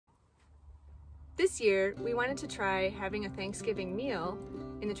This year, we wanted to try having a Thanksgiving meal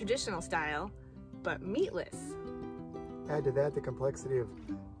in the traditional style, but meatless. Add to that the complexity of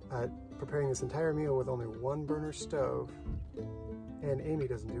preparing this entire meal with only one burner stove, and Amy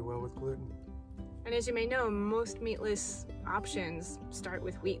doesn't do well with gluten. And as you may know, most meatless options start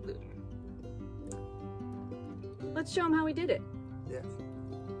with wheat gluten. Let's show them how we did it. Yes.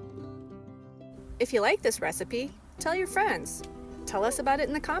 If you like this recipe, tell your friends. Tell us about it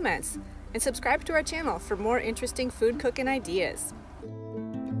in the comments, and subscribe to our channel for more interesting food cooking ideas.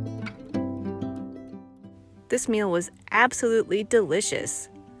 This meal was absolutely delicious.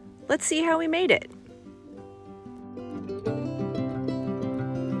 Let's see how we made it.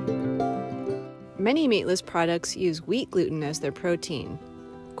 Many meatless products use wheat gluten as their protein.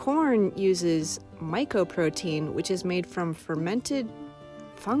 Quorn uses Mycoprotein, which is made from fermented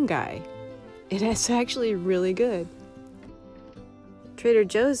fungi. It is actually really good. Trader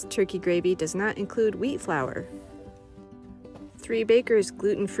Joe's turkey gravy does not include wheat flour. 3 Baker's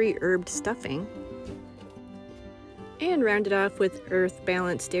gluten-free herbed stuffing. And rounded off with Earth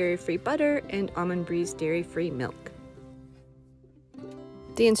Balanced dairy-free butter and Almond Breeze dairy-free milk.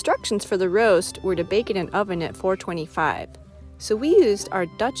 The instructions for the roast were to bake in an oven at 425, so we used our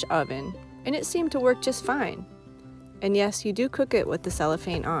Dutch oven, and it seemed to work just fine. And yes, you do cook it with the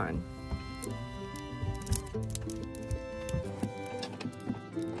cellophane on.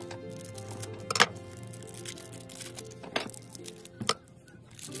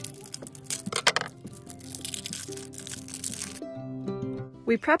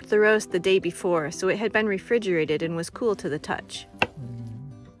 We prepped the roast the day before, so it had been refrigerated and was cool to the touch.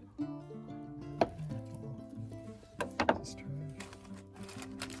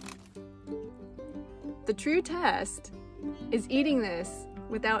 The true test is eating this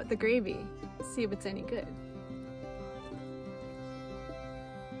without the gravy. See if it's any good.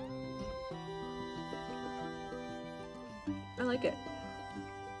 I like it.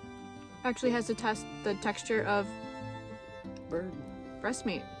 Actually has to test the texture of bird. Breast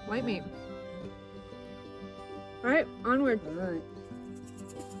meat, white meat. All right, onward. All right.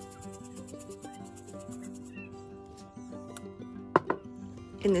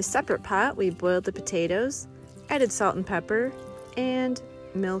 In this separate pot, we boiled the potatoes, added salt and pepper, and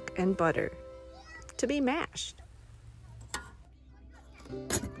milk and butter to be mashed.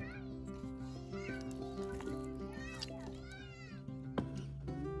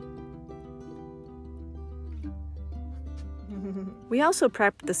 We also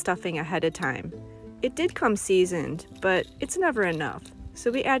prepped the stuffing ahead of time. It did come seasoned, but it's never enough,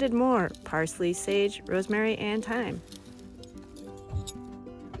 so we added more parsley, sage, rosemary, and thyme.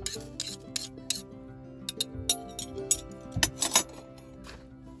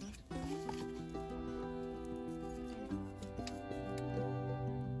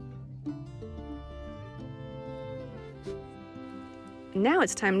 Now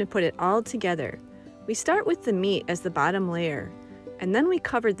it's time to put it all together. We start with the meat as the bottom layer, and then we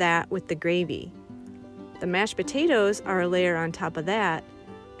cover that with the gravy. The mashed potatoes are a layer on top of that,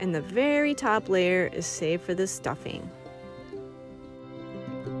 and the very top layer is saved for the stuffing.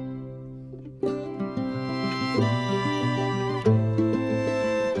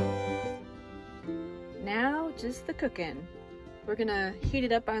 Now, just the cooking. We're gonna heat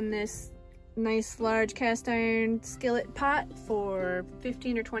it up on this nice large cast iron skillet pot for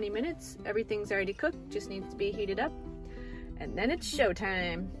 15 or 20 minutes. Everything's already cooked, just needs to be heated up. And then it's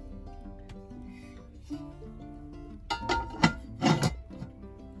showtime.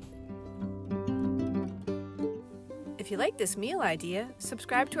 If you like this meal idea,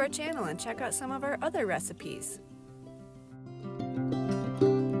 subscribe to our channel and check out some of our other recipes.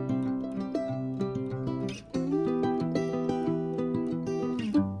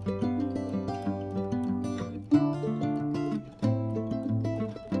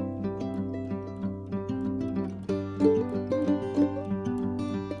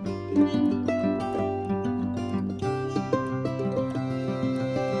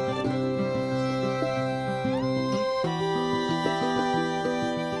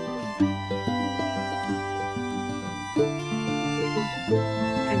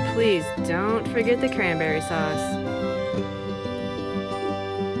 And please don't forget the cranberry sauce.